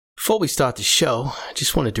Before we start the show, I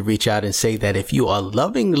just wanted to reach out and say that if you are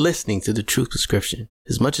loving listening to The Truth Prescription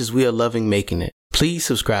as much as we are loving making it, please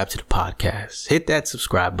subscribe to the podcast. Hit that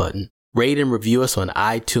subscribe button. Rate and review us on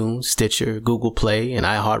iTunes, Stitcher, Google Play, and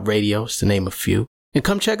iHeartRadio, just to name a few. And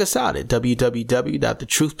come check us out at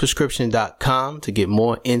www.thetruthprescription.com to get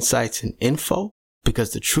more insights and info,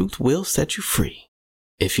 because the truth will set you free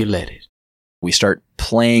if you let it. We start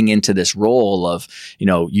playing into this role of,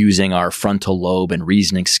 using our frontal lobe and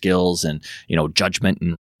reasoning skills and, judgment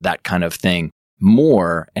and that kind of thing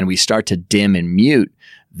more. And we start to dim and mute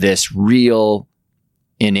this real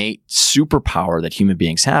innate superpower that human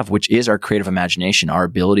beings have, which is our creative imagination, our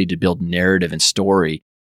ability to build narrative and story.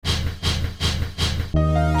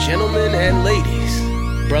 Gentlemen and ladies,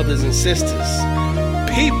 brothers and sisters,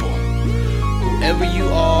 people, whoever you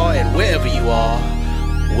are and wherever you are,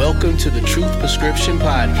 welcome to the Truth Prescription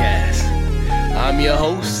Podcast. I'm your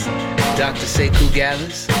host, Dr. Sekou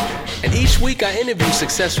Gathers, and each week I interview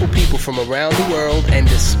successful people from around the world and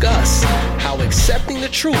discuss how accepting the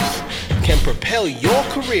truth can propel your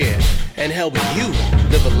career and help you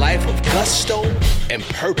live a life of gusto and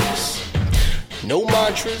purpose. No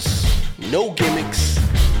mantras, no gimmicks,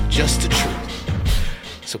 just the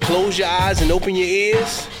truth. So close your eyes and open your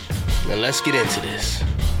ears, and let's get into this.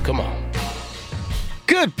 Come on.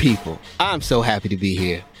 Good people, I'm so happy to be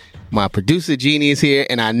here. My producer Jeannie is here,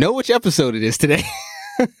 and I know which episode it is today.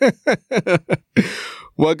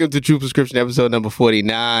 Welcome to True Prescription episode number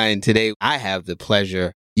 49. Today, you have the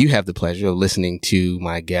pleasure of listening to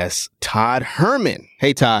my guest, Todd Herman.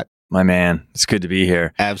 Hey, Todd. My man, it's good to be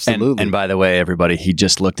here. Absolutely. And by the way, everybody, he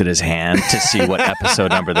just looked at his hand to see what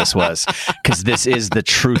episode number this was, because this is the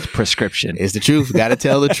Truth Prescription. It's the truth. Got to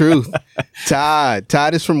tell the truth.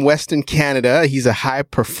 Todd is from Western Canada. He's a high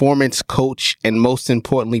performance coach and, most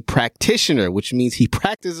importantly, practitioner, which means he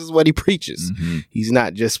practices what he preaches. Mm-hmm. He's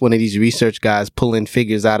not just one of these research guys pulling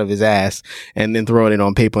figures out of his ass and then throwing it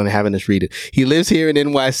on paper and having us read it. He lives here in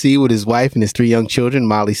NYC with his wife and his 3 young children,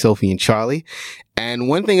 Molly, Sophie, and Charlie. And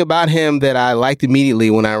one thing about him that I liked immediately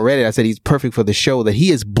when I read it, I said he's perfect for the show, that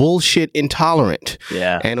he is bullshit intolerant.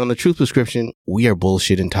 Yeah. And on the Truth Prescription, we are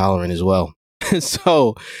bullshit intolerant as well.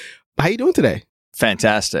 So, how you doing today?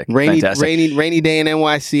 Fantastic. Rainy day in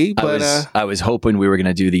NYC. But I was hoping we were going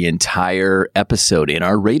to do the entire episode in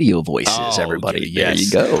our radio voices, everybody.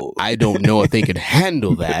 Yes. There you go. I don't know if they can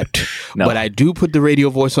handle that, No. But I do put the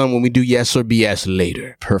radio voice on when we do yes or BS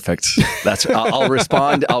later. Perfect. I'll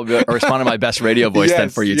respond. I'll respond in my best radio voice then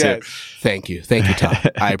for you too. Thank you,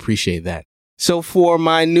 Todd. I appreciate that. So for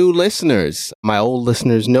my new listeners, my old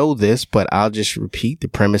listeners know this, but I'll just repeat. The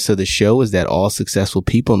premise of the show is that all successful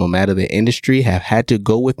people, no matter the industry, have had to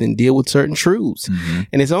go with and deal with certain truths. Mm-hmm.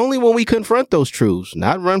 And it's only when we confront those truths,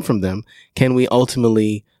 not run from them, can we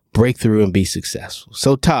ultimately break through and be successful.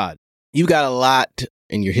 So Todd, you've got a lot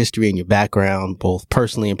in your history and your background, both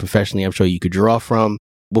personally and professionally, I'm sure you could draw from.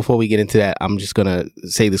 Before we get into that, I'm just going to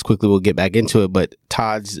say this quickly. We'll get back into it. But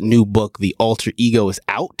Todd's new book, The Alter Ego, is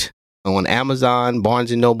out on Amazon,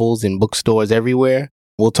 Barnes & Nobles, and bookstores everywhere.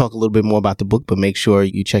 We'll talk a little bit more about the book, but make sure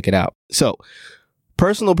you check it out. So,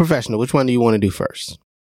 personal or professional, which one do you want to do first?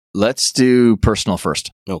 Let's do personal first.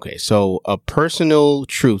 Okay, so a personal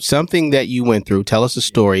truth, something that you went through. Tell us a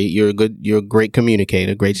story. You're a great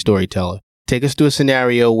communicator, great storyteller. Take us to a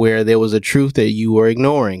scenario where there was a truth that you were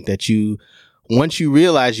ignoring, that once you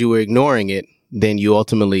realized you were ignoring it, then you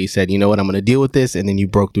ultimately said, you know what, I'm going to deal with this. And then you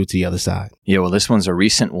broke through to the other side. Yeah, well, this one's a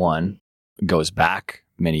recent one. It goes back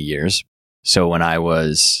many years. So when I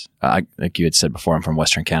was, like you had said before, I'm from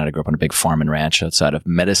Western Canada. Grew up on a big farm and ranch outside of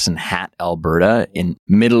Medicine Hat, Alberta, in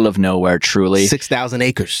middle of nowhere, truly. 6,000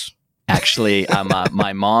 acres. Actually,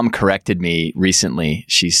 my mom corrected me recently.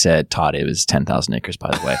 She said, Todd, it was 10,000 acres,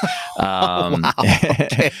 by the way. Wow.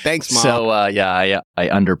 Okay. Thanks, Mom. So, I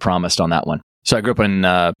underpromised on that one. So I grew up in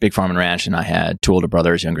a big farm and ranch, and I had 2 older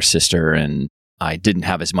brothers, younger sister, and I didn't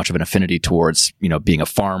have as much of an affinity towards, being a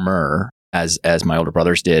farmer as my older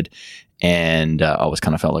brothers did. And I always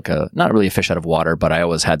kind of felt like not really a fish out of water, but I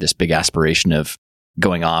always had this big aspiration of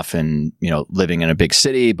going off and, living in a big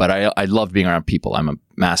city. But I loved being around people. I'm a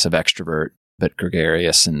massive extrovert, but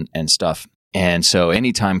gregarious and stuff. And so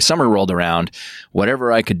anytime summer rolled around,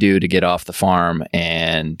 whatever I could do to get off the farm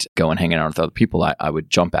and go and hang out with other people, I would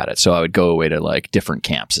jump at it. So I would go away to like different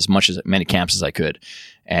camps, many camps as I could.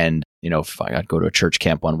 And, if I'd go to a church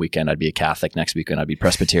camp one weekend, I'd be a Catholic. Next weekend, I'd be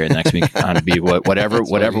Presbyterian. The next week, I'd be whatever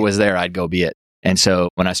was there, I'd go be it. And so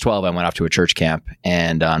when I was 12, I went off to a church camp.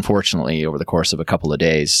 And unfortunately, over the course of a couple of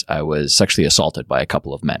days, I was sexually assaulted by a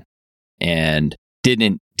couple of men and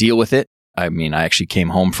didn't deal with it. I actually came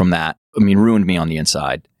home from that. Ruined me on the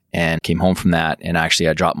inside. and came home from that. And actually,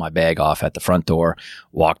 I dropped my bag off at the front door,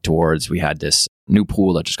 walked towards, we had this new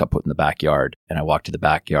pool that just got put in the backyard. And I walked to the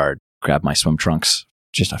backyard, grabbed my swim trunks.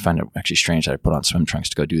 I find it actually strange that I put on swim trunks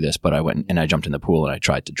to go do this, but I went and I jumped in the pool and I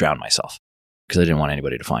tried to drown myself because I didn't want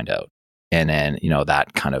anybody to find out. And then,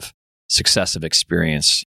 that kind of successive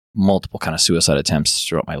experience, multiple kind of suicide attempts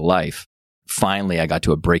throughout my life. Finally, I got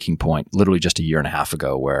to a breaking point literally just a year and a half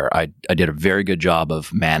ago where I did a very good job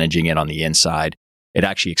of managing it on the inside. It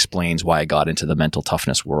actually explains why I got into the mental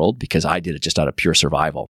toughness world, because I did it just out of pure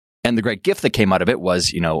survival. And the great gift that came out of it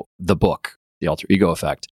was, the book, The Alter Ego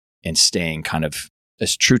Effect, and staying kind of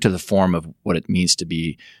as true to the form of what it means to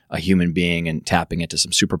be a human being and tapping into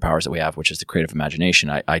some superpowers that we have, which is the creative imagination.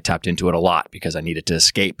 I tapped into it a lot because I needed to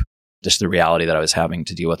escape just the reality that I was having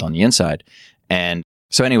to deal with on the inside. And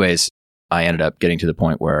so anyways, I ended up getting to the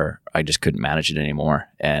point where I just couldn't manage it anymore,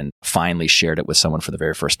 and finally shared it with someone for the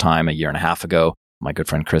very first time a year and a half ago, my good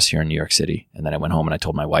friend Chris here in New York City. And then I went home and I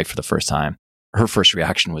told my wife for the first time. Her first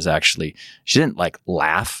reaction was actually, she didn't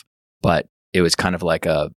laugh, but it was kind of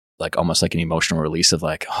almost like an emotional release of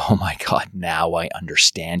oh my God, now I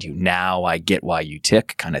understand you. Now I get why you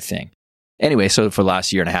tick kind of thing. Anyway, so for the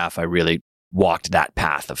last year and a half, I really walked that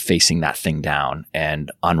path of facing that thing down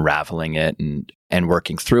and unraveling it and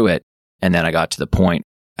working through it. And then I got to the point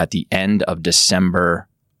at the end of December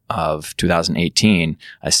of 2018,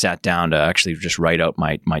 I sat down to actually just write out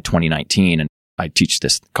my 2019. And I teach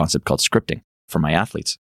this concept called scripting for my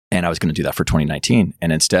athletes. And I was going to do that for 2019.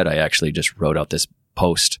 And instead, I actually just wrote out this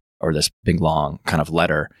post or this big, long kind of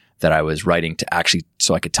letter that I was writing to actually,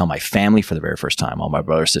 so I could tell my family for the very first time, all my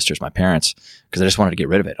brothers, sisters, my parents, because I just wanted to get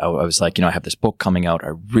rid of it. I was like, I have this book coming out.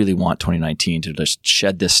 I really want 2019 to just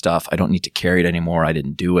shed this stuff. I don't need to carry it anymore. I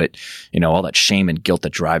didn't do it. All that shame and guilt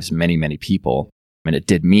that drives many, many people. And it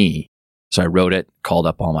did me. So I wrote it, called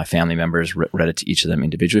up all my family members, read it to each of them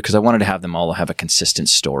individually, because I wanted to have them all have a consistent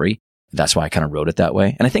story. That's why I kind of wrote it that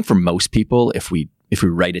way. And I think for most people, if we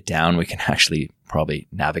write it down, we can actually probably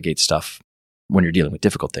navigate stuff when you're dealing with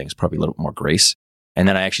difficult things, probably a little more grace. And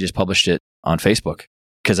then I actually just published it on Facebook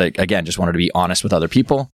because I, again, just wanted to be honest with other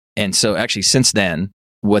people. And so actually since then,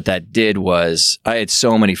 what that did was I had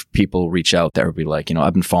so many people reach out that would be like,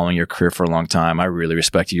 I've been following your career for a long time. I really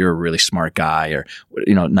respect you. You're a really smart guy, or,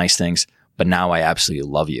 nice things. But now I absolutely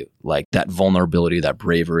love you. Like that vulnerability, that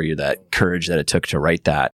bravery, that courage that it took to write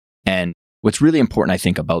that. And what's really important, I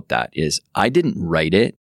think, about that is I didn't write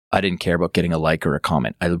it. I didn't care about getting a like or a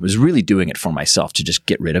comment. I was really doing it for myself to just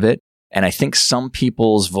get rid of it. And I think some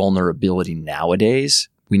people's vulnerability nowadays,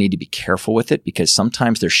 we need to be careful with it because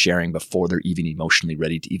sometimes they're sharing before they're even emotionally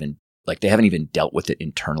ready to even, they haven't even dealt with it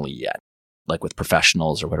internally yet, like with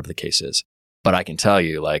professionals or whatever the case is. But I can tell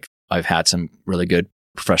you, I've had some really good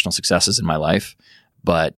professional successes in my life,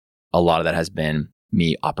 but a lot of that has been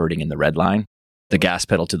me operating in the red line, the gas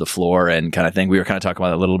pedal to the floor and kind of thing. We were kind of talking about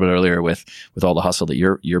that a little bit earlier with all the hustle that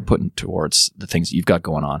you're putting towards the things that you've got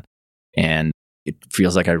going on. And it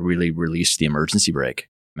feels like I really released the emergency brake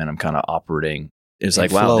and I'm kind of operating. It's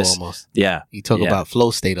like, wow, this, almost. Yeah. You talk about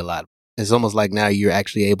flow state a lot. It's almost like now you're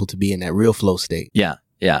actually able to be in that real flow state. Yeah.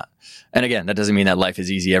 Yeah. And again, that doesn't mean that life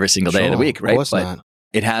is easy every single day of the week, right? Of course but not.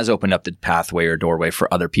 It has opened up the pathway or doorway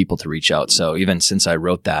for other people to reach out. So even since I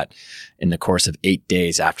wrote that, in the course of 8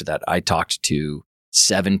 days after that, I talked to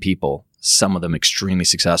 7 people, some of them extremely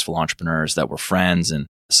successful entrepreneurs that were friends and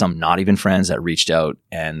some not even friends that reached out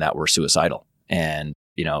and that were suicidal. And,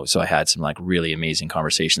 so I had some really amazing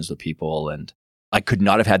conversations with people, and I could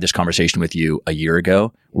not have had this conversation with you a year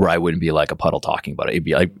ago where I wouldn't be like a puddle talking about it. It'd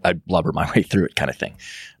be I'd blubber my way through it kind of thing.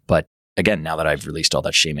 But again, now that I've released all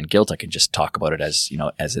that shame and guilt, I can just talk about it as,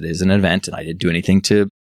 as it is an event, and I didn't do anything to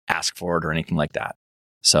ask for it or anything like that.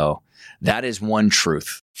 So that is one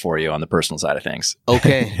truth for you on the personal side of things.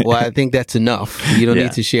 Okay. Well, I think that's enough. You don't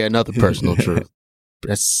need to share another personal truth.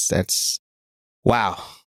 That's wow.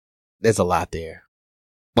 There's a lot there.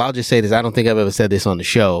 Well, I'll just say this. I don't think I've ever said this on the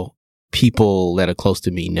show. People that are close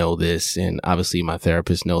to me know this, and obviously my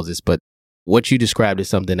therapist knows this, but what you described is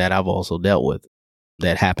something that I've also dealt with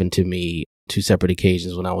that happened to me 2 separate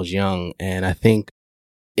occasions when I was young. And I think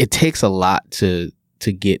it takes a lot to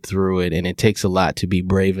get through it, and it takes a lot to be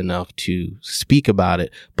brave enough to speak about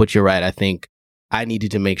it. But you're right. I think I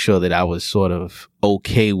needed to make sure that I was sort of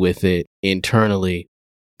okay with it internally.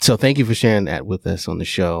 So thank you for sharing that with us on the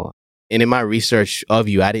show. And in my research of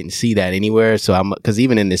you, I didn't see that anywhere. So because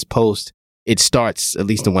even in this post, it starts, at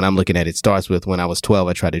least the one I'm looking at, it starts with when I was 12,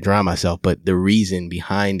 I tried to drown myself. But the reason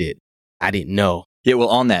behind it, I didn't know. Yeah, well,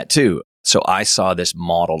 on that too. So I saw this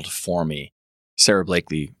modeled for me. Sarah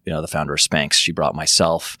Blakely, the founder of Spanx, she brought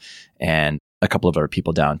myself and a couple of other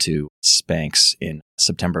people down to Spanx in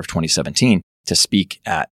September of 2017 to speak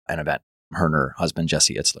at an event. Her and her husband,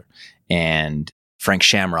 Jesse Itzler. And Frank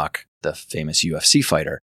Shamrock, the famous UFC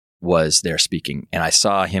fighter, was there speaking. And I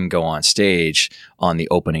saw him go on stage on the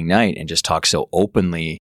opening night and just talk so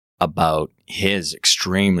openly about his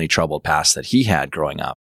extremely troubled past that he had growing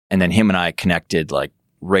up. And then him and I connected like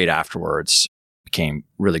right afterwards, became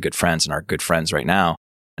really good friends and are good friends right now.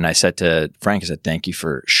 And I said to Frank, I said, thank you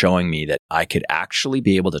for showing me that I could actually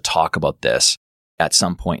be able to talk about this at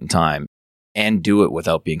some point in time and do it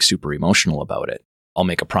without being super emotional about it. I'll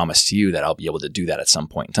make a promise to you that I'll be able to do that at some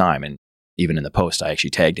point in time. And even in the post, I actually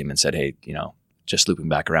tagged him and said, hey, just looping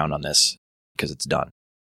back around on this because it's done.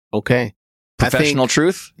 Okay. Professional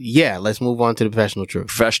truth? Yeah, let's move on to the professional truth.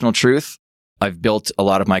 Professional truth. I've built a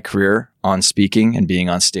lot of my career on speaking and being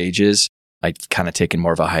on stages. I've kind of taken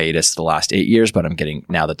more of a hiatus the last 8 years, but I'm getting,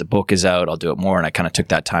 now that the book is out, I'll do it more. And I kind of took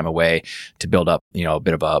that time away to build up, a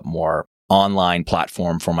bit of a more online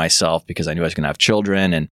platform for myself because I knew I was going to have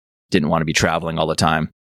children and didn't want to be traveling all the time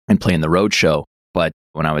and playing the road show. But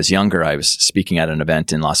when I was younger, I was speaking at an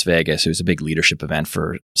event in Las Vegas. It was a big leadership event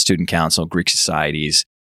for student council, Greek societies,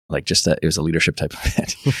 it was a leadership type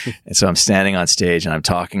event. And so I'm standing on stage and I'm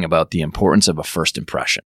talking about the importance of a first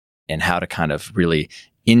impression and how to kind of really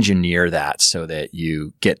engineer that so that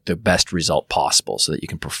you get the best result possible so that you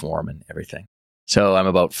can perform and everything. So I'm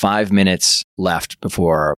about 5 minutes left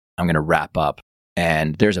before I'm going to wrap up.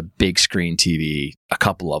 And there's a big screen TV, a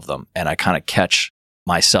couple of them. And I kind of catch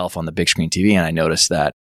myself on the big screen TV and I notice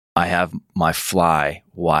that I have my fly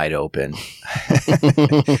wide open.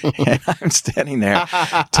 And I'm standing there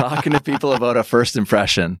talking to people about a first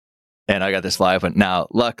impression. And I got this fly open. Now,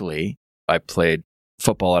 luckily, I played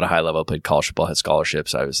football at a high level, played college football, had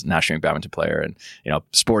scholarships. I was a national badminton player. And,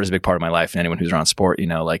 sport is a big part of my life. And anyone who's around sport,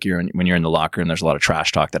 when you're in the locker room, there's a lot of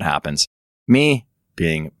trash talk that happens. Me,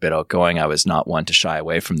 being a bit outgoing, I was not one to shy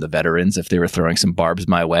away from the veterans if they were throwing some barbs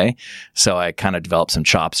my way. So I kind of developed some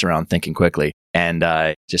chops around thinking quickly. And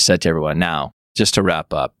I just said to everyone, now, just to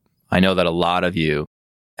wrap up, I know that a lot of you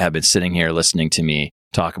have been sitting here listening to me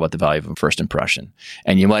talk about the value of a first impression.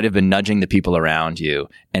 And you might have been nudging the people around you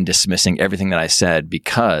and dismissing everything that I said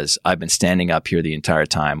because I've been standing up here the entire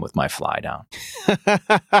time with my fly down.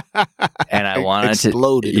 And I wanted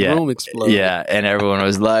exploded. The room exploded. Yeah. And everyone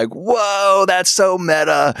was like, whoa, that's so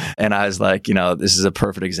meta. And I was like, this is a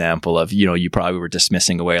perfect example of, you probably were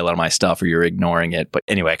dismissing away a lot of my stuff or you're ignoring it. But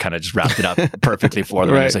anyway, I kind of just wrapped it up perfectly for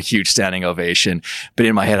them. Right. It was a huge standing ovation. But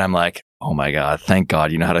in my head, I'm like, oh my God, thank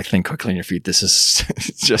God you know how to think quickly on your feet. This is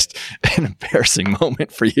just an embarrassing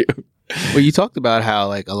moment for you. Well, you talked about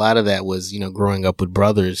how a lot of that was, growing up with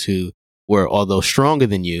brothers who were, although stronger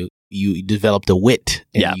than you developed a wit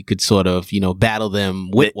and you could sort of, battle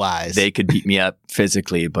them wit-wise. They could beat me up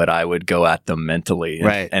physically, but I would go at them mentally.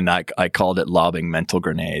 Right. And I called it lobbing mental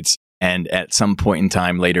grenades. And at some point in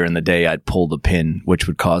time later in the day, I'd pull the pin, which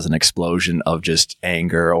would cause an explosion of just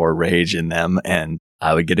anger or rage in them. And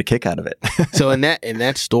I would get a kick out of it. So in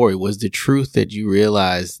that story, was the truth that you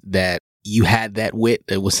realized that you had that wit?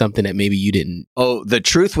 That was something that maybe you didn't. Oh, the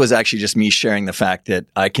truth was actually just me sharing the fact that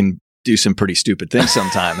I can do some pretty stupid things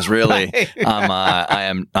sometimes. Really, right.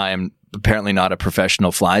 I am apparently not a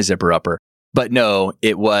professional fly zipper upper, but no,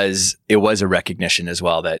 it was a recognition as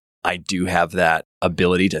well that I do have that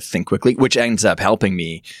ability to think quickly, which ends up helping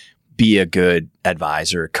me be a good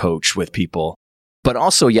advisor, coach with people. But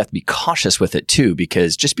also you have to be cautious with it too,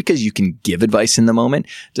 because just because you can give advice in the moment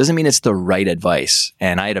doesn't mean it's the right advice.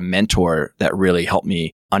 And I had a mentor that really helped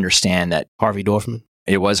me understand that. Harvey Dorfman?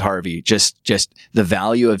 It was Harvey. Just the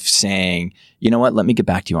value of saying, you know what, let me get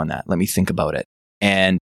back to you on that. Let me think about it.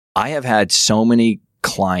 And I have had so many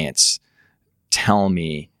clients tell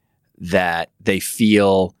me that they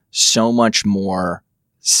feel so much more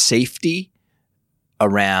safety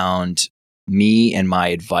around me and my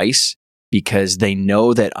advice because they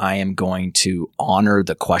know that I am going to honor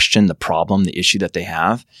the question, the problem, the issue that they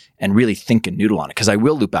have and really think and noodle on it. Because I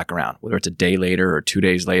will loop back around, whether it's a day later or 2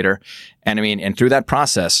 days later. And through that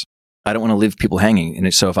process, I don't want to leave people hanging.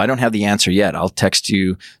 And so if I don't have the answer yet, I'll text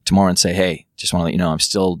you tomorrow and say, hey, just want to let you know, I'm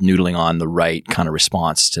still noodling on the right kind of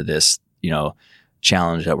response to this,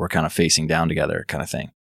 challenge that we're kind of facing down together kind of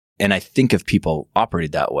thing. And I think if people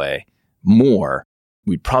operated that way more,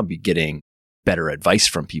 we'd probably be getting better advice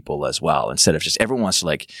from people as well. Instead of just everyone wants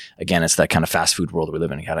to again, it's that kind of fast food world we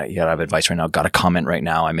live in. You gotta have advice right now. Got to comment right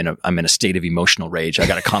now. I'm in a state of emotional rage. I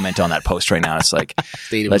got to comment on that post right now. It's like,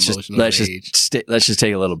 let's just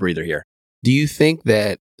take a little breather here. Do you think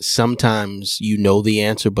that sometimes you know the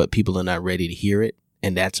answer, but people are not ready to hear it?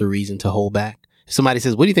 And that's a reason to hold back? If somebody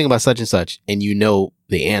says, what do you think about such and such? And you know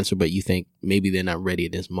the answer, but you think maybe they're not ready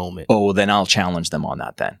at this moment. Oh, then I'll challenge them on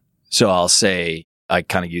that then. So I'll say, I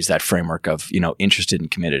kind of use that framework of, interested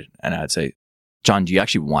and committed. And I'd say, John, do you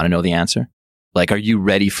actually want to know the answer? Like, are you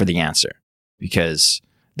ready for the answer? Because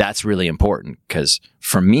that's really important. Because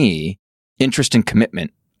for me, interest and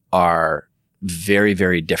commitment are very,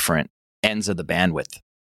 very different ends of the bandwidth,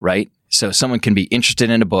 right? So someone can be interested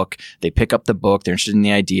in a book. They pick up the book. They're interested in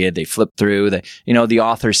the idea. They flip through. The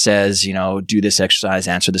author says, do this exercise,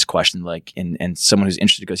 answer this question. And someone who's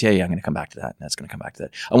interested goes, yeah, I'm going to come back to that. And that's going to come back to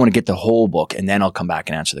that. I want to get the whole book, and then I'll come back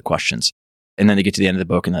and answer the questions. And then they get to the end of the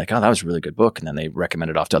book and they're like, oh, that was a really good book. And then they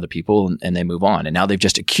recommend it off to other people and they move on. And now they've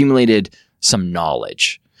just accumulated some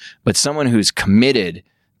knowledge. But someone who's committed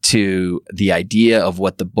to the idea of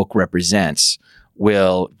what the book represents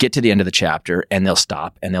will get to the end of the chapter and they'll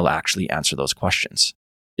stop and they'll actually answer those questions.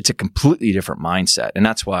 It's a completely different mindset. And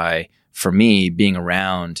that's why, for me, being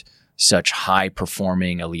around such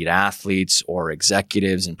high-performing elite athletes or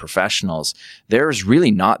executives and professionals, there's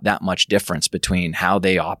really not that much difference between how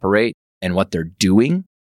they operate and what they're doing.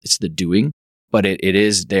 It's the doing, but it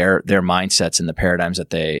is their mindsets and the paradigms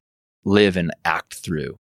that they live and act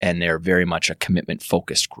through. And they're very much a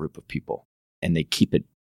commitment-focused group of people. And they keep it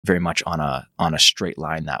very much on a straight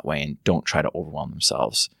line that way and don't try to overwhelm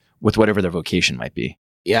themselves with whatever their vocation might be.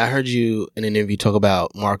 Yeah, I heard you in an interview talk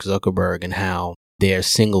about Mark Zuckerberg and how their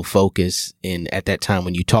single focus at that time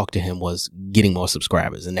when you talked to him was getting more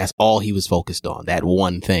subscribers. And that's all he was focused on, that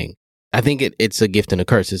one thing. I think it's a gift and a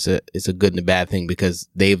curse. It's a good and a bad thing because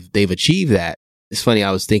they've achieved that. It's funny. I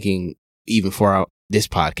was thinking even for this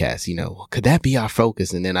podcast, could that be our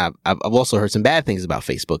focus? And then I've also heard some bad things about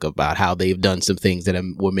Facebook, about how they've done some things that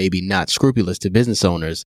were maybe not scrupulous to business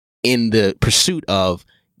owners in the pursuit of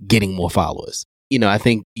getting more followers. I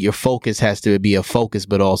think your focus has to be a focus,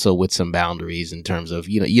 but also with some boundaries in terms of,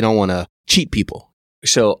 you don't want to cheat people.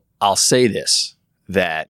 So I'll say this,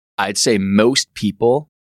 that I'd say most people,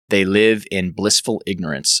 they live in blissful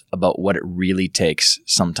ignorance about what it really takes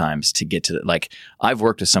sometimes to get to I've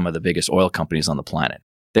worked with some of the biggest oil companies on the planet.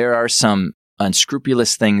 There are some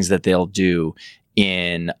unscrupulous things that they'll do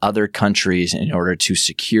in other countries in order to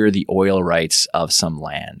secure the oil rights of some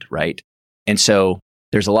land, right? And so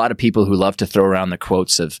there's a lot of people who love to throw around the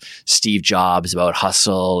quotes of Steve Jobs about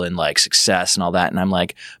hustle and success and all that. And I'm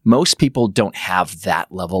like, most people don't have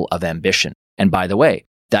that level of ambition. And by the way,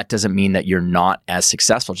 that doesn't mean that you're not as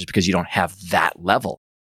successful just because you don't have that level.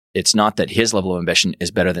 It's not that his level of ambition is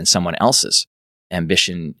better than someone else's.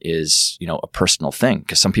 Ambition is, a personal thing,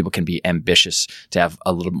 because some people can be ambitious to have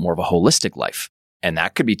a little bit more of a holistic life. And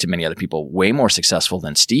that could be, to many other people, way more successful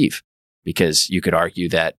than Steve, because you could argue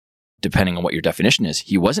that depending on what your definition is,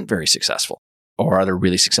 he wasn't very successful, or other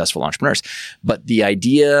really successful entrepreneurs. But the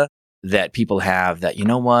idea that people have that,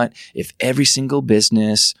 if every single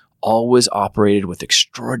business always operated with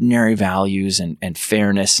extraordinary values and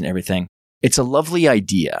fairness and everything, it's a lovely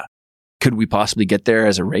idea. Could we possibly get there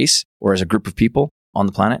as a race or as a group of people on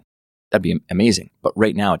the planet? That'd be amazing. But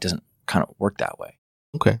right now, it doesn't kind of work that way.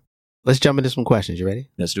 Okay. Let's jump into some questions. You ready?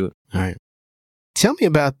 Let's do it. All right. Tell me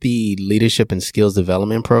about the Leadership and Skills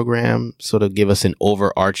Development Program. Sort of give us an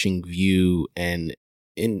overarching view. And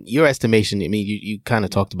in your estimation, you kind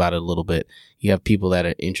of talked about it a little bit. You have people that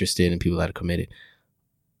are interested and people that are committed.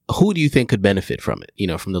 Who do you think could benefit from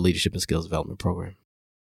it, from the Leadership and Skills Development Program?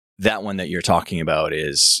 That one that you're talking about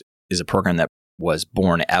is a program that was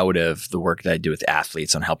born out of the work that I do with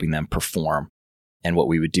athletes on helping them perform. And what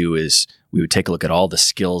we would do is we would take a look at all the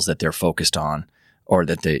skills that they're focused on or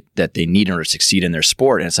that they need in order to succeed in their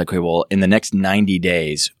sport. And it's like, okay, well, in the next 90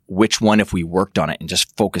 days, which one, if we worked on it and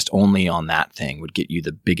just focused only on that thing, would get you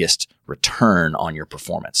the biggest return on your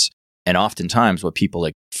performance? And oftentimes what people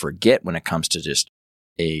forget when it comes to just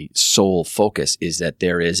a sole focus is that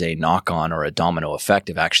there is a knock-on or a domino effect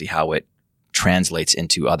of actually how it translates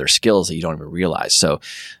into other skills that you don't even realize. So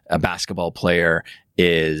a basketball player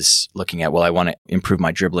is looking at, well, I want to improve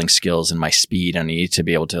my dribbling skills and my speed. And I need to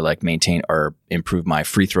be able to maintain or improve my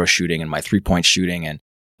free throw shooting and my 3-point shooting and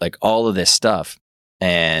all of this stuff.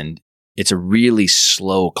 And it's a really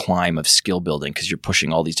slow climb of skill building because you're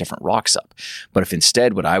pushing all these different rocks up. But if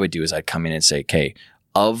instead what I would do is I'd come in and say, okay,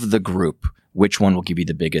 of the group, which one will give you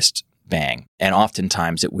the biggest bang? And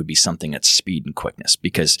oftentimes it would be something that's speed and quickness,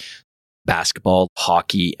 because basketball,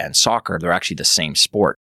 hockey, and soccer, they're actually the same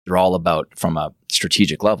sport. They're all about, from a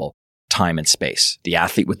strategic level, time and space. The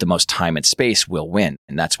athlete with the most time and space will win.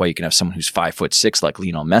 And that's why you can have someone who's 5'6" like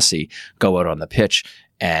Lionel Messi go out on the pitch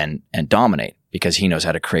and dominate, because he knows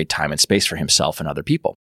how to create time and space for himself and other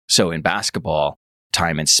people. So in basketball,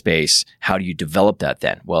 time and space. How do you develop that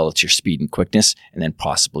then? Well, it's your speed and quickness, and then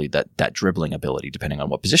possibly that dribbling ability, depending on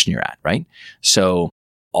what position you're at, right? So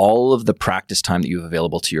all of the practice time that you have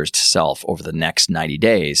available to yourself over the next 90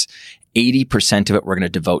 days, 80% of it we're going to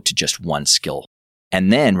devote to just one skill.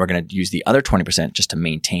 And then we're going to use the other 20% just to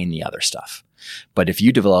maintain the other stuff. But if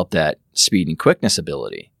you develop that speed and quickness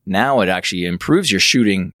ability, now it actually improves your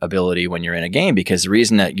shooting ability when you're in a game, because the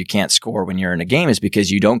reason that you can't score when you're in a game is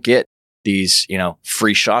because you don't get these,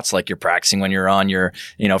 free shots like you're practicing when you're on your,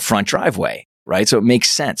 front driveway, right? So it makes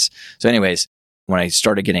sense. So anyways, when I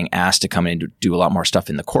started getting asked to come in to do a lot more stuff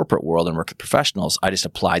in the corporate world and work with professionals, I just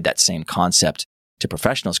applied that same concept to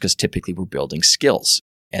professionals, because typically we're building skills.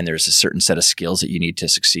 And there's a certain set of skills that you need to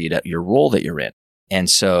succeed at your role that you're in. And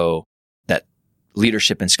so that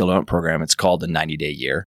leadership and skill development program, it's called the 90-day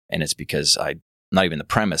year. And it's because not even the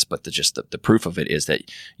premise, but the proof of it is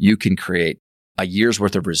that you can create a year's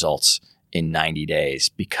worth of results in 90 days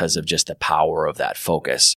because of just the power of that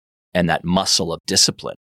focus and that muscle of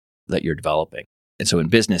discipline that you're developing. And so in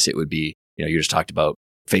business, it would be, you just talked about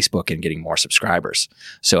Facebook and getting more subscribers.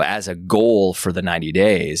 So as a goal for the 90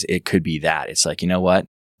 days, it could be that. It's like, you know what?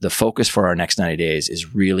 The focus for our next 90 days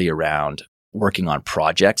is really around working on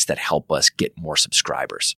projects that help us get more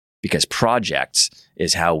subscribers, because projects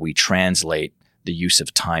is how we translate the use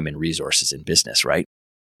of time and resources in business, right?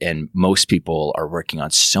 And most people are working on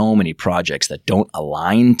so many projects that don't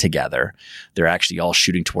align together. They're actually all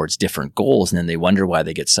shooting towards different goals, and then they wonder why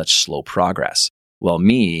they get such slow progress. Well,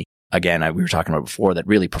 again, we were talking about before that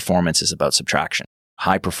really performance is about subtraction.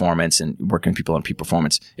 High performance and working with people on peak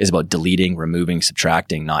performance is about deleting, removing,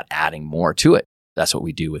 subtracting, not adding more to it. That's what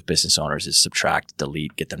we do with business owners, is subtract,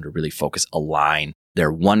 delete, get them to really focus, align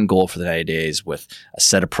their one goal for the 90 days with a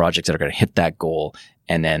set of projects that are going to hit that goal,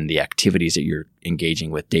 and then the activities that you're engaging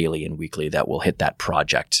with daily and weekly that will hit that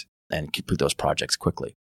project and complete those projects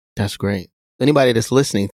quickly. That's great. Anybody that's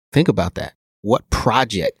listening, think about that. What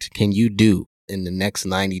project can you do in the next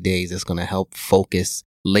 90 days that's going to help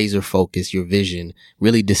laser focus your vision,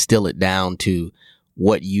 really distill it down to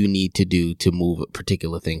what you need to do to move a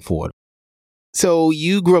particular thing forward? So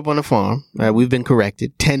you grew up on a farm, right? We've been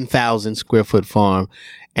corrected, 10,000 square foot farm.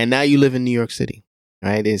 And now you live in New York City,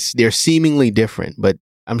 right? They're seemingly different, but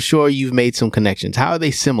I'm sure you've made some connections. How are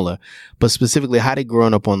they similar? But specifically, how did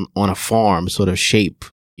growing up on a farm sort of shape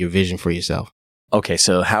your vision for yourself? Okay,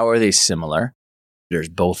 so how are they similar? There's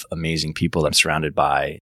both amazing people I'm surrounded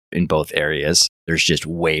by in both areas. There's just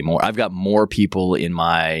way more. I've got more people in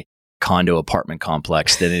my condo apartment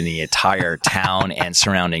complex than in the entire town and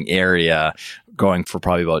surrounding area, going for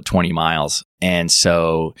probably about 20 miles. And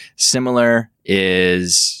so similar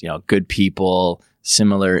is, good people.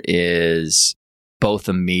 Similar is both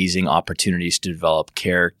amazing opportunities to develop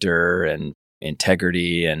character and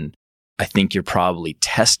integrity. And I think you're probably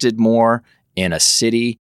tested more in a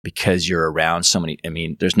city because you're around so many.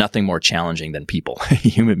 There's nothing more challenging than people.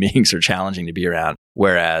 Human beings are challenging to be around.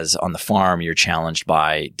 Whereas on the farm, you're challenged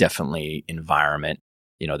by definitely environment.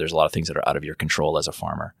 There's a lot of things that are out of your control as a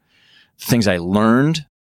farmer. Things I learned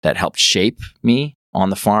that helped shape me on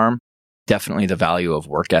the farm, definitely the value of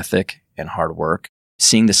work ethic and hard work.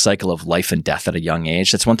 Seeing the cycle of life and death at a young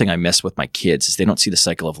age. That's one thing I miss with my kids, is they don't see the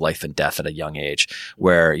cycle of life and death at a young age,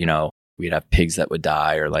 where, we'd have pigs that would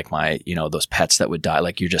die, or like those pets that would die.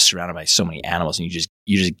 Like, you're just surrounded by so many animals and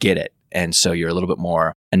you just get it. And so you're a little bit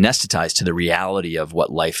more anesthetized to the reality of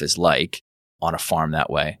what life is like on a farm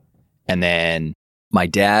that way. And then my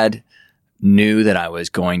dad knew that I was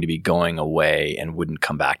going to be going away and wouldn't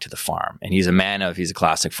come back to the farm. And he's a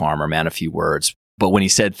classic farmer, man of few words. But when he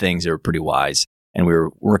said things, they were pretty wise. And we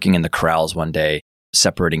were working in the corrals one day,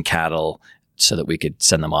 separating cattle so that we could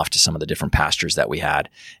send them off to some of the different pastures that we had.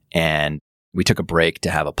 And we took a break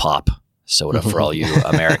to have a pop soda for all you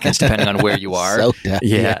Americans, depending on where you are. Soda.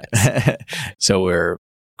 Yeah. Yes. So we're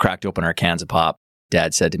cracked open our cans of pop.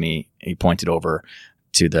 Dad said to me, he pointed over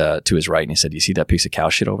to his right and he said, "You see that piece of cow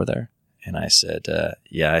shit over there?" And I said,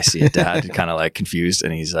 "Yeah, I see it, Dad." Kind of like confused.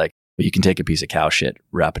 And he's like, "Well, you can take a piece of cow shit,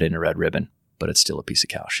 wrap it in a red ribbon, but it's still a piece of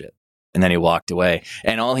cow shit." And then he walked away.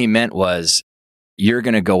 And all he meant was, you're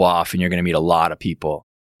going to go off and you're going to meet a lot of people,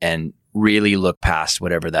 and really look past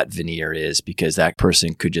whatever that veneer is, because that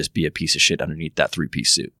person could just be a piece of shit underneath that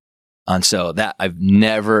 3-piece suit. And so that I've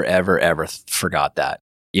never, ever, ever forgot that.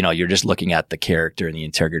 You're just looking at the character and the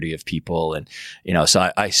integrity of people. And,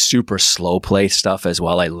 so I super slow play stuff as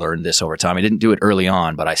well. I learned this over time. I didn't do it early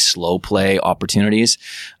on, but I slow play opportunities.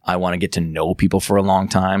 I want to get to know people for a long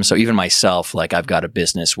time. So even myself, like, I've got a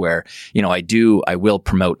business where, I will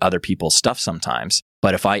promote other people's stuff sometimes,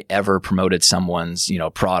 But if I ever promoted someone's,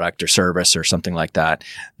 product or service or something like that,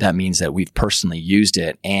 that means that we've personally used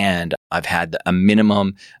it, and I've had a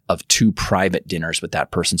minimum of 2 private dinners with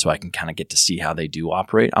that person so I can kind of get to see how they do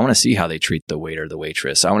operate. I want to see how they treat the waiter, the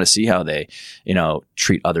waitress. I want to see how they,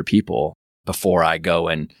 treat other people before I go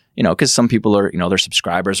and, because some people are, they're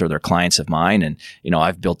subscribers or they're clients of mine, and,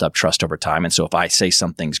 I've built up trust over time. And so if I say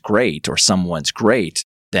something's great or someone's great,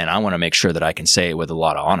 then I want to make sure that I can say it with a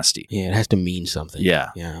lot of honesty. Yeah, it has to mean something.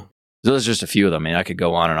 Yeah. Those are just a few of them. I mean, I could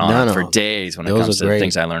go on and on for days when it comes to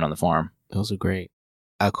things I learned on the farm. Those are great.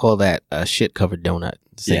 I call that a shit-covered donut.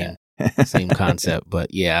 Same concept.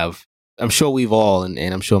 But yeah, I'm sure we've all, and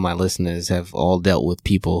I'm sure my listeners have all dealt with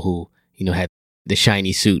people who, had the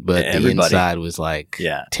shiny suit, but the inside was like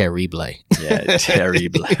terrible. Yeah,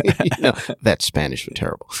 terrible. That's Spanish for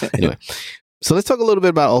terrible. Anyway, so let's talk a little bit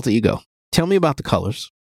about Alter Ego. Tell me about the colors,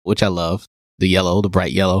 which I love. The yellow, the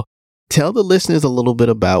bright yellow. Tell the listeners a little bit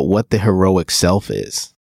about what the heroic self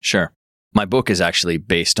is. Sure. My book is actually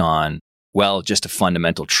based on, just a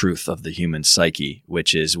fundamental truth of the human psyche,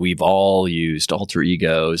 which is we've all used alter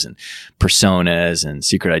egos and personas and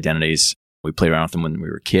secret identities. We played around with them when we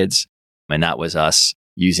were kids. And that was us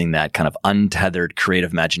using that kind of untethered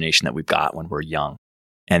creative imagination that we've got when we're young.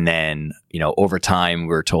 And then, over time,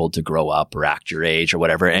 we're told to grow up or act your age or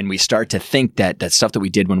whatever. And we start to think that stuff that we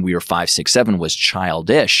did when we were 5, 6, 7 was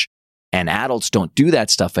childish. And adults don't do that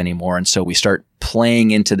stuff anymore. And so we start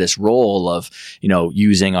playing into this role of,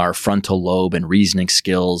 using our frontal lobe and reasoning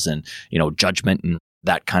skills and, judgment and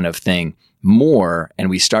that kind of thing more. And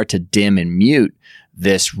we start to dim and mute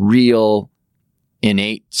this real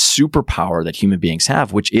innate superpower that human beings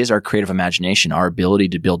have, which is our creative imagination, our ability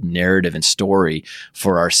to build narrative and story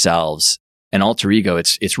for ourselves. And alter ego,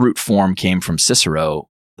 its root form came from Cicero,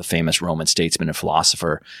 the famous Roman statesman and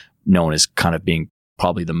philosopher, known as kind of being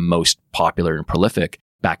probably the most popular and prolific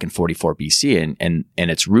back in 44 BC. And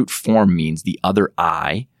its root form means the other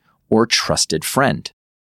I or trusted friend.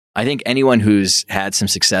 I think anyone who's had some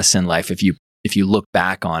success in life, if you look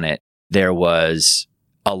back on it, there was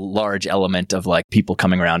a large element of like people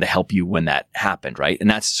coming around to help you when that happened, right?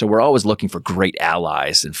 And so we're always looking for great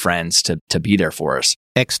allies and friends to be there for us.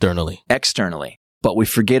 Externally. But we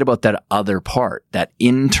forget about that other part, that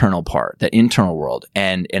internal world.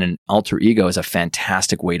 And an alter ego is a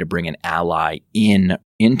fantastic way to bring an ally in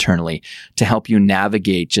internally to help you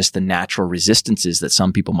navigate just the natural resistances that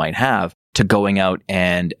some people might have to going out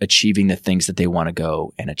and achieving the things that they want to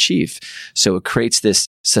go and achieve. So it creates this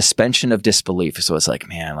suspension of disbelief. So it's like,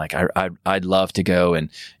 man, like I'd love to go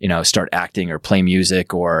and, start acting or play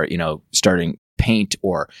music or, starting paint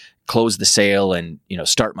or close the sale and,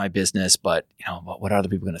 start my business. But, what are other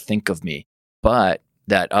people going to think of me? But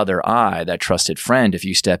that other I, that trusted friend, if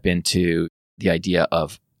you step into the idea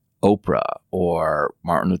of Oprah or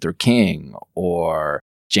Martin Luther King or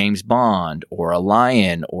James Bond or a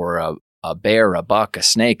lion or a bear, a buck, a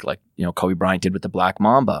snake, like, Kobe Bryant did with the Black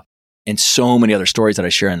Mamba, and so many other stories that I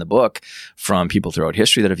share in the book from people throughout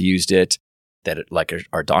history that have used it, that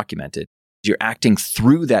are documented. You're acting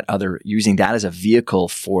through that other, using that as a vehicle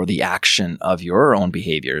for the action of your own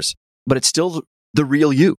behaviors, but it's still the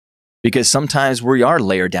real you. Because sometimes we are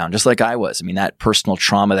layered down, just like I was. I mean, that personal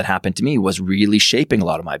trauma that happened to me was really shaping a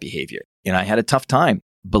lot of my behavior. And I had a tough time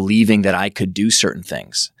believing that I could do certain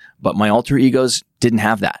things. But my alter egos didn't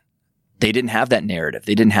have that. They didn't have that narrative.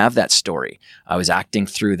 They didn't have that story. I was acting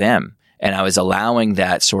through them. And I was allowing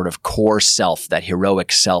that sort of core self, that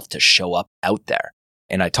heroic self, to show up out there.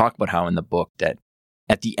 And I talk about how in the book that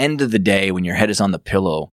at the end of the day, when your head is on the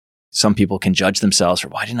pillow, some people can judge themselves for,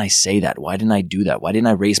 why didn't I say that? Why didn't I do that? Why didn't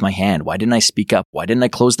I raise my hand? Why didn't I speak up? Why didn't I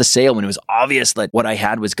close the sale when it was obvious that what I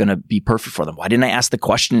had was going to be perfect for them? Why didn't I ask the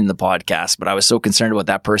question in the podcast? But I was so concerned about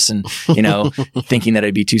that person, thinking that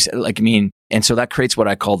I'd be too, and so that creates what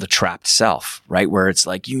I call the trapped self, right? Where it's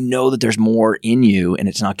like, that there's more in you and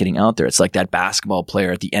it's not getting out there. It's like that basketball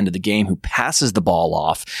player at the end of the game who passes the ball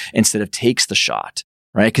off instead of takes the shot.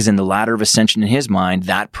 Right? Because in the ladder of ascension in his mind,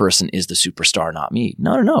 that person is the superstar, not me.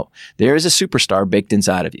 No. There is a superstar baked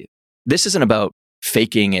inside of you. This isn't about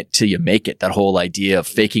faking it till you make it, that whole idea of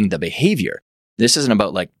faking the behavior. This isn't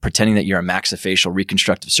about like pretending that you're a maxillofacial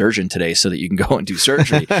reconstructive surgeon today so that you can go and do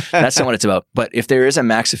surgery. That's not what it's about. But if there is a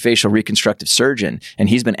maxillofacial reconstructive surgeon and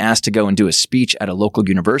he's been asked to go and do a speech at a local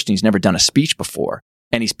university, he's never done a speech before,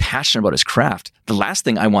 and he's passionate about his craft, the last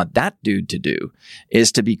thing I want that dude to do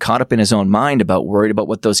is to be caught up in his own mind worried about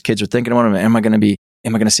what those kids are thinking about him. Am I going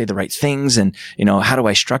to say the right things? And, how do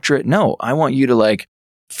I structure it? No, I want you to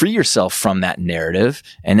free yourself from that narrative.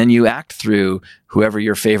 And then you act through whoever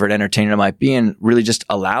your favorite entertainer might be and really just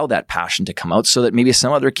allow that passion to come out so that maybe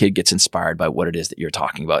some other kid gets inspired by what it is that you're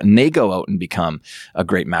talking about. And they go out and become a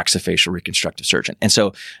great maxillofacial reconstructive surgeon. And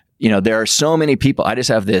so, there are so many people. I just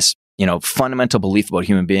have this, fundamental belief about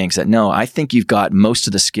human beings that no, I think you've got most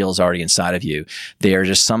of the skills already inside of you. They are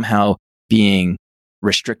just somehow being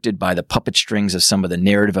restricted by the puppet strings of some of the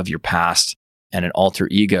narrative of your past. And an alter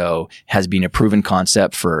ego has been a proven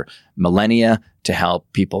concept for millennia to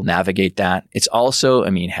help people navigate that. It's also,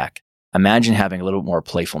 imagine having a little bit more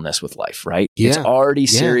playfulness with life, right? Yeah. It's already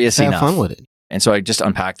serious enough. Have fun with it. And so I just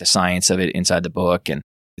unpacked the science of it inside the book, and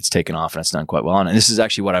it's taken off and it's done quite well. And this is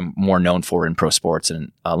actually what I'm more known for in pro sports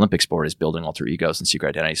and Olympic sport, is building alter egos and secret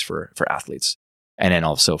identities for athletes. And then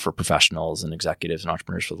also for professionals and executives and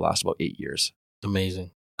entrepreneurs for the last about 8 years.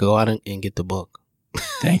 Amazing. Go out and get the book.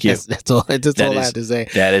 Thank you. That's all I have to say.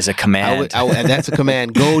 That is a command. That's a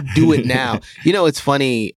command. Go do it now. It's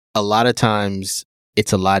funny. A lot of times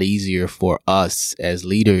it's a lot easier for us as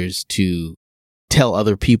leaders to tell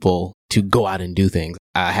other people to go out and do things.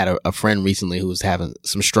 I had a friend recently who was having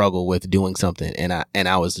some struggle with doing something. And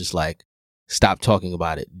I was just like, stop talking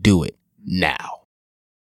about it. Do it now.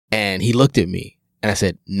 And he looked at me and I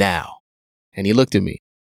said, now. And he looked at me.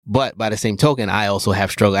 But by the same token, I also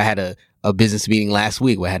have struggle. I had a business meeting last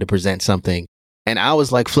week where I had to present something, and I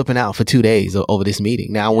was like flipping out for 2 days over this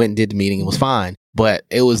meeting. Now I went and did the meeting. It was fine, but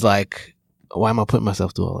it was like, why am I putting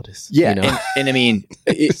myself through all of this? Yeah.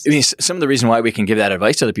 Some of the reason why we can give that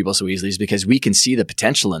advice to other people so easily is because we can see the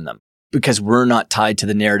potential in them, because we're not tied to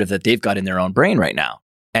the narrative that they've got in their own brain right now.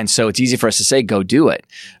 And so it's easy for us to say, go do it.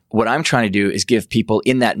 What I'm trying to do is give people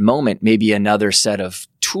in that moment maybe another set of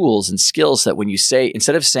tools and skills that when you say,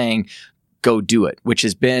 instead of saying, go do it, which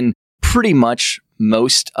has been pretty much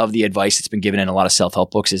most of the advice that's been given in a lot of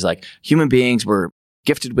self-help books, is like, human beings were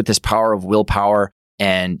gifted with this power of willpower,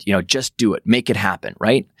 and, just do it, make it happen.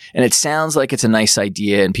 Right. And it sounds like it's a nice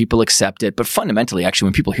idea and people accept it. But fundamentally, actually,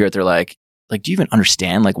 when people hear it, they're like, do you even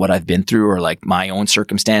understand like what I've been through, or like my own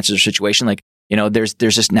circumstances or situation? Like, there's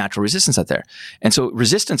just natural resistance out there. And so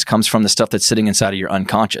resistance comes from the stuff that's sitting inside of your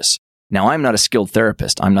unconscious. Now, I'm not a skilled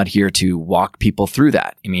therapist. I'm not here to walk people through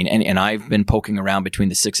that. And I've been poking around between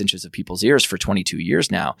the 6 inches of people's ears for 22 years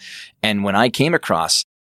now. And when I came across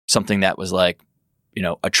something that was like,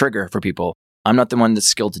 a trigger for people, I'm not the one that's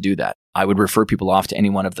skilled to do that. I would refer people off to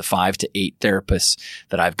any one of the 5 to 8 therapists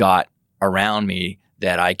that I've got around me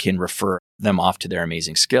that I can refer them off to their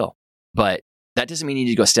amazing skill. But that doesn't mean you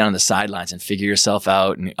need to go stand on the sidelines and figure yourself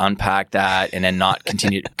out and unpack that and then not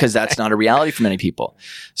continue, because that's not a reality for many people.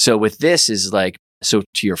 So with this is like, so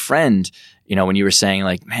to your friend, when you were saying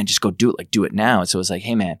like, man, just go do it, like do it now. And so it's like,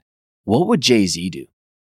 hey man, what would Jay-Z do?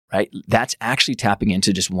 Right? That's actually tapping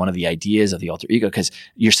into just one of the ideas of the alter ego, because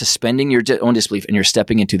you're suspending your own disbelief and you're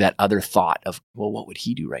stepping into that other thought of, well, what would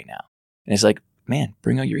he do right now? And it's like, man,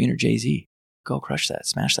 bring out your inner Jay-Z. Go crush that,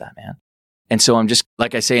 smash that, man. And so I'm just,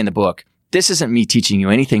 like I say in the book, this isn't me teaching you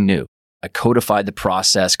anything new. I codified the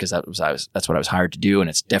process because that's what I was hired to do. And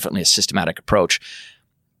it's definitely a systematic approach.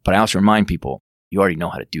 But I also remind people, you already know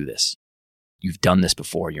how to do this. You've done this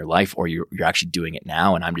before in your life, or you're actually doing it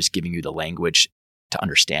now. And I'm just giving you the language to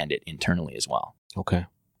understand it internally as well. Okay,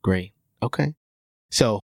 great. Okay.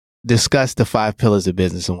 So discuss the 5 pillars of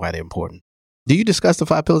business and why they're important. Do you discuss the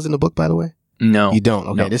 5 pillars in the book, by the way? No. You don't?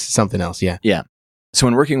 Okay, no. This is something else. Yeah. Yeah. So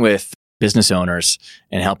when working with business owners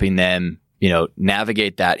and helping them,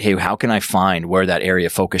 navigate that, hey, how can I find where that area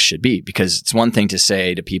of focus should be? Because it's one thing to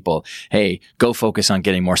say to people, hey, go focus on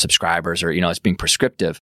getting more subscribers, or, it's being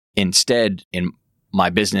prescriptive. Instead, in my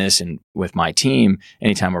business and with my team,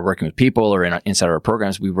 anytime we're working with people or inside our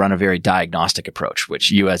programs, we run a very diagnostic approach,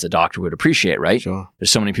 which you as a doctor would appreciate, right? Sure. There's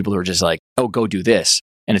so many people who are just like, oh, go do this.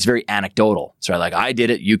 And it's very anecdotal. So like, I did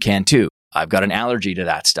it, you can too. I've got an allergy to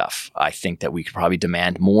that stuff. I think that we could probably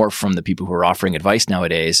demand more from the people who are offering advice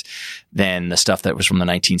nowadays than the stuff that was from the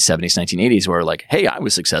 1970s, 1980s, where like, hey, I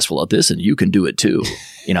was successful at this and you can do it too.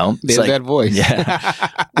 There's like, that voice. Yeah.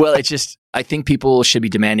 Well, it's just, I think people should be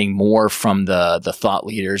demanding more from the thought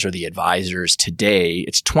leaders or the advisors today.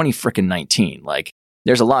 It's 2019. Like,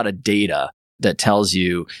 there's a lot of data that tells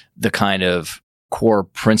you the kind of core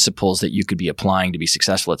principles that you could be applying to be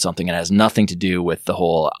successful at something. And it has nothing to do with the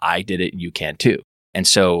whole, I did it and you can too. And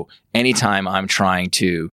so anytime I'm trying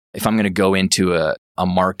to, if I'm going to go into a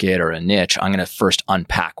market or a niche, I'm going to first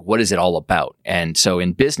unpack what is it all about. And so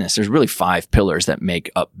in business, there's really 5 pillars that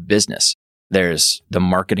make up business. There's the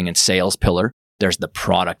marketing and sales pillar. There's the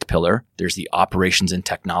product pillar. There's the operations and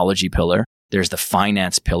technology pillar. There's the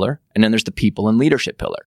finance pillar. And then there's the people and leadership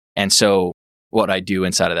pillar. And so what I do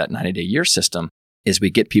inside of that 90-day year system is we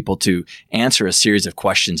get people to answer a series of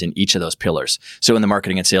questions in each of those pillars. So in the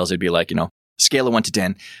marketing and sales, it'd be like, scale of 1 to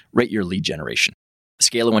 10, rate your lead generation.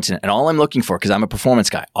 Scale of 1 to 10. And all I'm looking for, because I'm a performance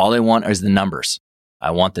guy, all I want is the numbers.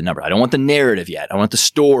 I want the number. I don't want the narrative yet. I want the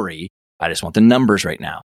story. I just want the numbers right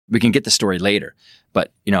now. We can get the story later.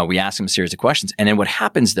 But, we ask them a series of questions. And then what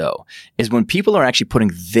happens, though, is when people are actually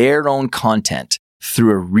putting their own content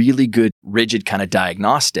through a really good, rigid kind of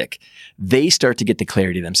diagnostic, they start to get the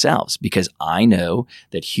clarity themselves, because I know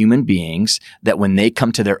that human beings, that when they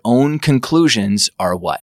come to their own conclusions, are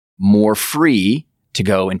what? More free to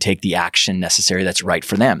go and take the action necessary that's right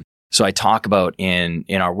for them. So I talk about in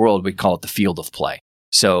our world, we call it the field of play.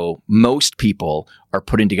 So most people are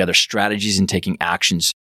putting together strategies and taking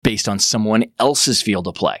actions based on someone else's field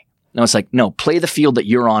of play. Now it's like, no, play the field that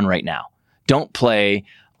you're on right now. Don't play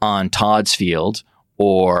on Todd's field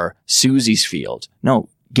or Susie's field. No,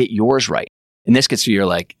 get yours right. And this gets to your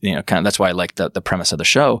that's why I like the premise of the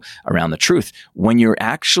show around the truth. When you're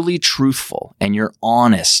actually truthful and you're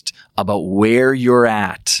honest about where you're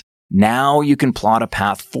at, now you can plot a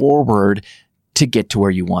path forward to get to where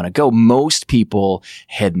you want to go. Most people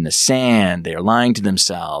head in the sand. They're lying to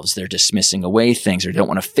themselves. They're dismissing away things or don't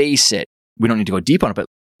want to face it. We don't need to go deep on it, but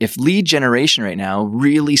if lead generation right now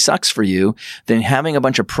really sucks for you, then having a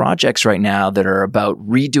bunch of projects right now that are about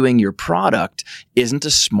redoing your product isn't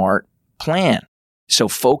a smart plan. So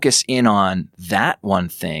focus in on that one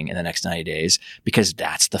thing in the next 90 days, because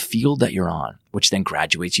that's the field that you're on, which then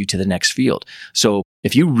graduates you to the next field. So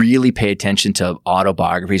if you really pay attention to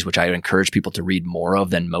autobiographies, which I would encourage people to read more of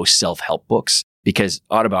than most self-help books, because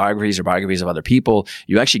autobiographies or biographies of other people,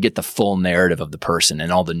 you actually get the full narrative of the person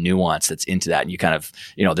and all the nuance that's into that. And you kind of,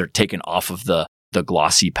 they're taken off of the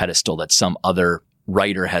glossy pedestal that some other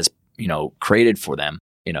writer has, created for them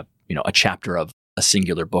in a chapter of a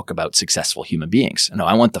singular book about successful human beings. No,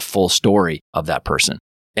 I want the full story of that person.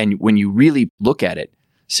 And when you really look at it,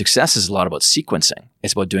 success is a lot about sequencing.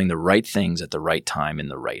 It's about doing the right things at the right time in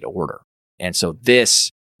the right order. And so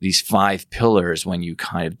these 5 pillars, when you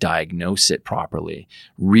kind of diagnose it properly,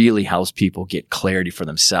 really helps people get clarity for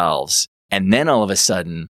themselves. And then all of a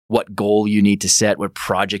sudden, what goal you need to set, what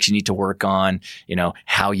projects you need to work on,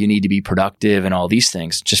 how you need to be productive, and all these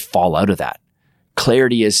things just fall out of that.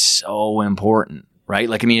 Clarity is so important, right?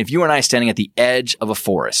 If you and I are standing at the edge of a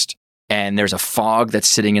forest and there's a fog that's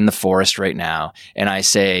sitting in the forest right now, and I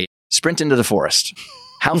say, sprint into the forest,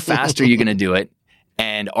 how fast are you going to do it?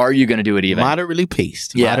 And are you going to do it even? Moderately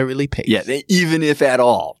paced. Yeah. Moderately paced. Yeah, even if at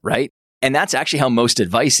all, right? And that's actually how most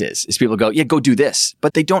advice is people go, yeah, go do this.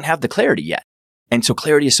 But they don't have the clarity yet. And so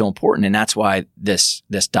clarity is so important. And that's why this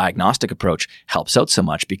diagnostic approach helps out so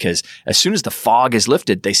much, because as soon as the fog is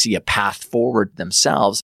lifted, they see a path forward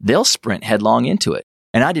themselves. They'll sprint headlong into it.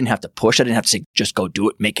 And I didn't have to push. I didn't have to say, just go do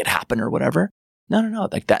it, make it happen or whatever. No,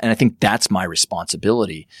 like that. And I think that's my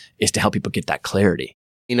responsibility, is to help people get that clarity.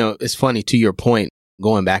 It's funny, to your point,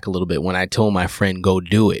 going back a little bit, when I told my friend, go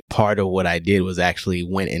do it, part of what I did was actually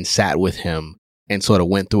went and sat with him and sort of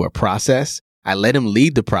went through a process. I let him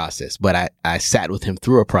lead the process, but I sat with him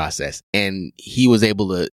through a process, and he was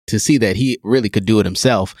able to see that he really could do it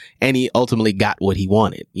himself. And he ultimately got what he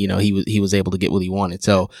wanted. He was able to get what he wanted.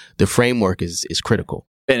 So the framework is critical.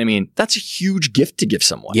 And that's a huge gift to give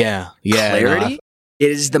someone. Yeah. Clarity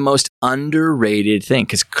is the most underrated thing,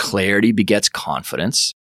 because clarity begets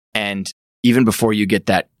confidence. And even before you get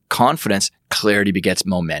that confidence, clarity begets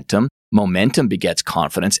momentum. Momentum begets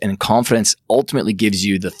confidence, and confidence ultimately gives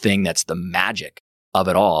you the thing that's the magic of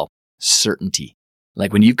it all, certainty.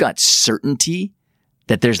 When you've got certainty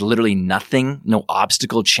that there's literally nothing, no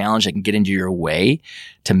obstacle, challenge that can get into your way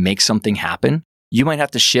to make something happen, you might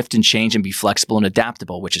have to shift and change and be flexible and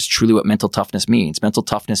adaptable, which is truly what mental toughness means. Mental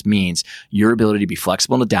toughness means your ability to be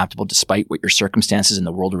flexible and adaptable despite what your circumstances and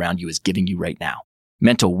the world around you is giving you right now.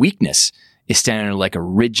 Mental weakness is standing like a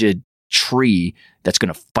rigid tree that's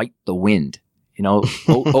going to fight the wind.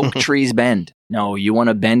 Oak trees bend. No, you want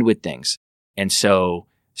to bend with things. And so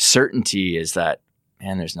certainty is that,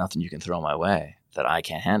 man, there's nothing you can throw my way that I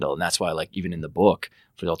can't handle. And that's why, even in the book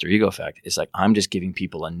for the Alter Ego Effect, it's I'm just giving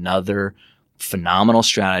people another phenomenal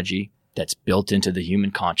strategy that's built into the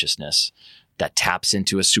human consciousness that taps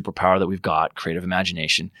into a superpower that we've got, creative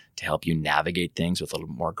imagination, to help you navigate things with a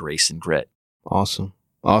little more grace and grit. Awesome.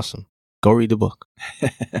 Go read the book.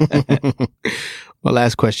 Well,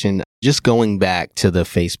 last question, just going back to the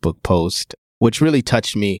Facebook post, which really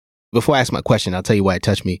touched me. Before I ask my question, I'll tell you why it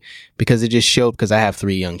touched me, because it just showed, because I have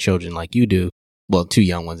 3 young children like you do. Well, 2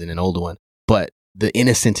 young ones and an older one, but the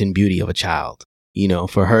innocence and beauty of a child,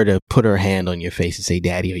 for her to put her hand on your face and say,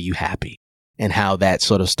 Daddy, are you happy? And how that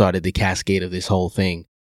sort of started the cascade of this whole thing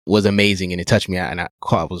was amazing and it touched me. I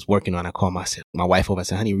was working on it. I called my wife over. I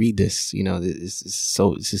said, honey, read this. You know, this is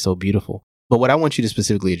so beautiful. But what I want you to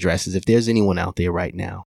specifically address is if there's anyone out there right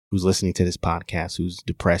now who's listening to this podcast, who's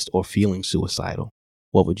depressed or feeling suicidal,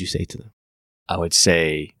 what would you say to them? I would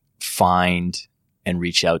say find and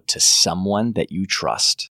reach out to someone that you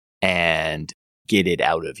trust and get it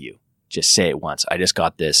out of you. Just say it once. I just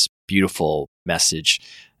got this beautiful message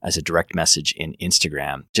as a direct message in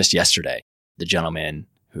Instagram just yesterday. The gentleman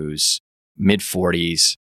who's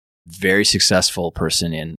mid-40s, very successful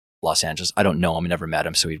person in Los Angeles. I don't know him, never met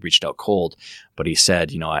him, so he reached out cold. But he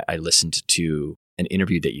said, I listened to an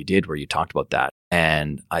interview that you did where you talked about that.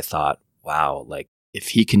 And I thought, wow, like if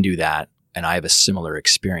he can do that and I have a similar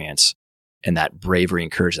experience and that bravery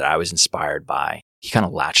and courage that I was inspired by, he kind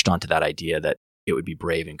of latched onto that idea that it would be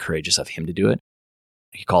brave and courageous of him to do it.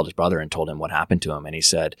 He called his brother and told him what happened to him. And he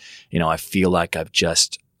said, I feel like I've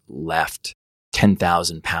just left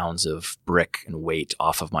 10,000 pounds of brick and weight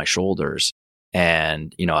off of my shoulders.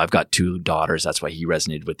 And, I've got 2 daughters. That's why he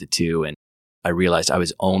resonated with the 2. And I realized I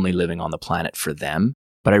was only living on the planet for them,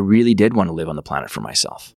 but I really did want to live on the planet for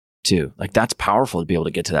myself too. Like that's powerful to be able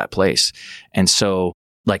to get to that place. And so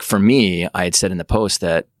like for me, I had said in the post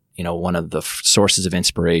that, one of the sources of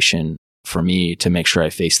inspiration for me to make sure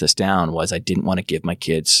I face this down was I didn't want to give my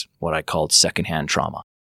kids what I called secondhand trauma.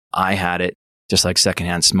 I had it just like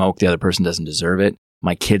secondhand smoke. The other person doesn't deserve it.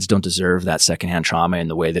 My kids don't deserve that secondhand trauma in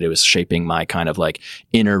the way that it was shaping my kind of like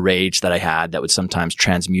inner rage that I had that would sometimes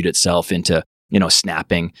transmute itself into,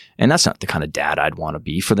 snapping. And that's not the kind of dad I'd want to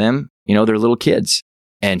be for them. They're little kids.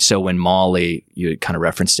 And so when Molly, you kind of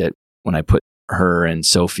referenced it, when I put her and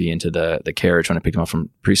Sophie into the carriage when I picked them up from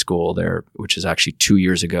preschool there, which is actually 2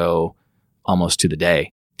 years ago, almost to the day.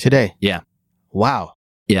 Today? Yeah. Wow.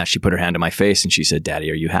 Yeah. She put her hand on my face and she said, Daddy,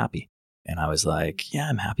 are you happy? And I was like, yeah,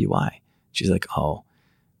 I'm happy. Why? She's like, oh,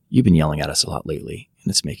 you've been yelling at us a lot lately and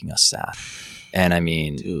it's making us sad. And I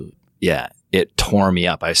mean, dude, yeah, it tore me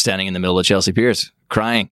up. I was standing in the middle of Chelsea Piers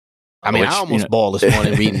crying. I mean, I almost bawled this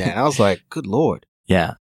morning reading that. I was like, good Lord.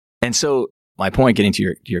 Yeah. And so my point getting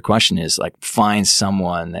to your question is like, find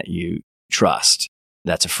someone that you trust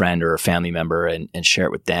that's a friend or a family member and share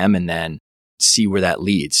it with them and then see where that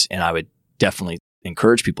leads. And I would definitely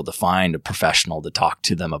encourage people to find a professional to talk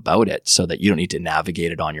to them about it so that you don't need to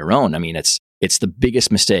navigate it on your own. I mean, it's the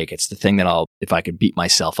biggest mistake. It's the thing that if I could beat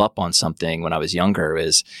myself up on something when I was younger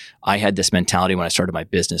is I had this mentality when I started my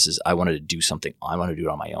business is I wanted to do something. I want to do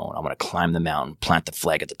it on my own. I want to climb the mountain, plant the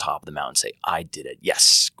flag at the top of the mountain, say, I did it.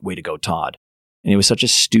 Yes. Way to go, Todd. And it was such a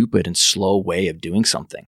stupid and slow way of doing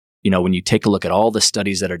something. When you take a look at all the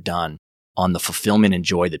studies that are done on the fulfillment and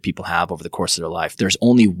joy that people have over the course of their life, there's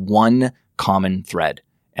only one common thread,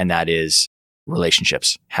 and that is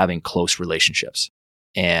relationships, having close relationships.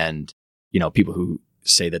 And, people who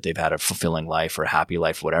say that they've had a fulfilling life or a happy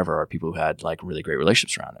life, whatever, are people who had like really great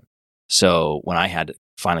relationships around them. So when I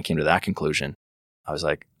finally came to that conclusion, I was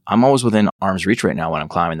like, I'm always within arm's reach right now when I'm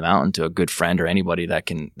climbing the mountain to a good friend or anybody that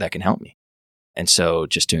can help me. And so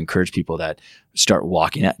just to encourage people that start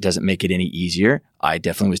walking, that doesn't make it any easier. I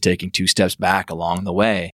definitely was taking 2 steps back along the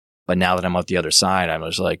way. But now that I'm out the other side, I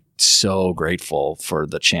was like so grateful for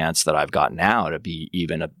the chance that I've got now to be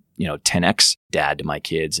even a 10x dad to my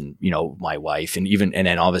kids and, my wife and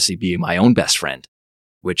then obviously be my own best friend,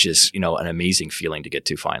 which is, an amazing feeling to get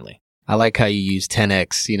to finally. I like how you use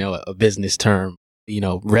 10x, a business term,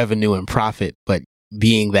 revenue and profit, but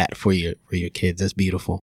being that for your kids, that's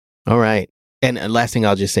beautiful. All right. And last thing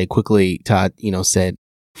I'll just say quickly, Todd, said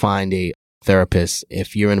find a therapist.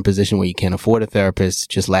 If you're in a position where you can't afford a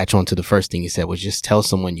therapist, just latch on to the first thing you said, was just tell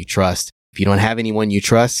someone you trust. If you don't have anyone you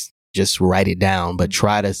trust, just write it down, but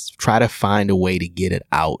try to find a way to get it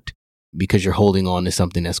out because you're holding on to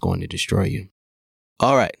something that's going to destroy you.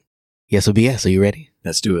 All right. Yes or BS, are you ready?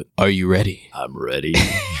 Let's do it. Are you ready? I'm ready.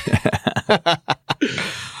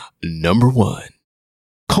 Number 1.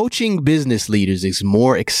 Coaching business leaders is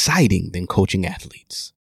more exciting than coaching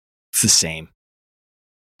athletes. It's the same.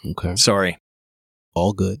 Okay. Sorry.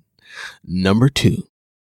 All good. Number 2.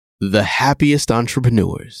 The happiest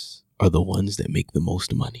entrepreneurs are the ones that make the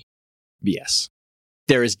most money. Yes.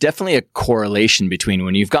 There is definitely a correlation between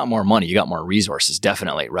when you've got more money, you got more resources,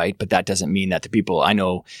 definitely, right? But that doesn't mean that the people, I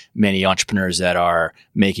know many entrepreneurs that are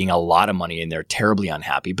making a lot of money and they're terribly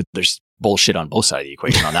unhappy, but there's bullshit on both sides of the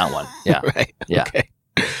equation on that one. Yeah. Right. Yeah. Okay.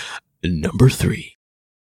 Number 3.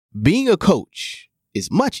 Being a coach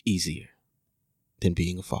is much easier than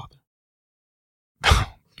being a father.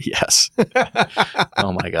 Yes.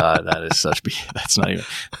 Oh my God. That is that's not even,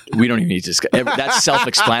 we don't even need to discuss. That's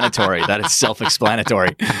self-explanatory. That is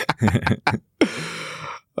self-explanatory.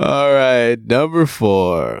 All right. Number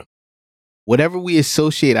 4. Whatever we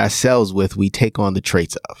associate ourselves with, we take on the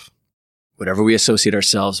traits of. Whatever we associate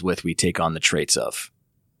ourselves with, we take on the traits of.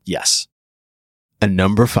 Yes. And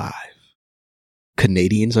number 5.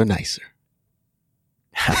 Canadians are nicer.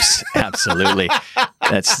 Absolutely.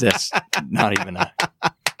 That's not even a...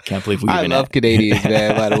 Can't believe we even... I love Canadians,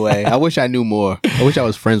 man, by the way. I wish I knew more. I wish I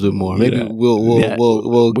was friends with more. Maybe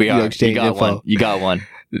we'll exchange info. You got one.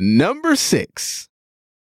 Number 6.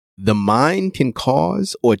 The mind can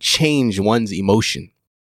cause or change one's emotion.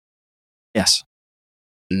 Yes.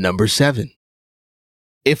 Number 7.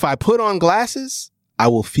 If I put on glasses, I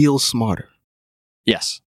will feel smarter.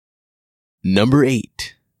 Yes. Number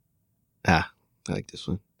 8. I like this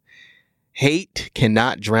one. Hate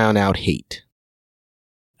cannot drown out hate.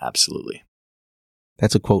 Absolutely.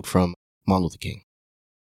 That's a quote from Martin Luther King.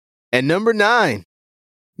 And number 9.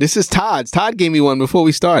 This is Todd's. Todd gave me one before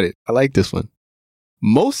we started. I like this one.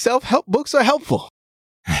 Most self-help books are helpful.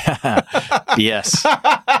 Yes.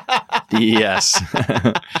 Yes.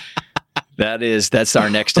 That's our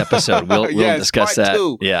next episode. We'll discuss that.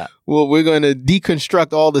 2. Yeah. Well, we're going to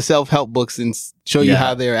deconstruct all the self-help books and show you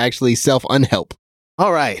how they're actually self-unhelp.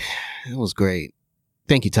 All right. That was great.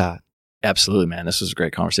 Thank you, Todd. Absolutely, man. This was a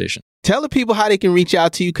great conversation. Tell the people how they can reach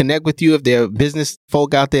out to you, connect with you. If there are business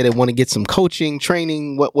folk out there that want to get some coaching,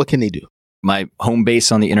 training, what can they do? My home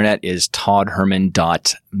base on the internet is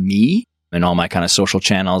toddherman.me and all my kind of social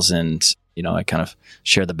channels. And, I kind of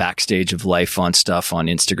share the backstage of life on stuff on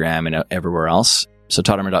Instagram and everywhere else. So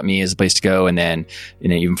toddherman.me is the place to go. And then,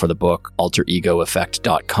 even for the book,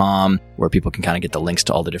 alteregoeffect.com, where people can kind of get the links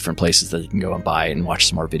to all the different places that you can go and buy and watch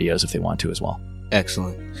some more videos if they want to as well.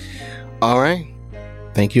 Excellent. All right.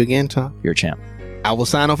 Thank you again, Todd. You're a champ. I will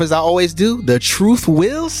sign off as I always do. The truth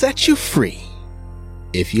will set you free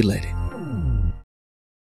if you let it.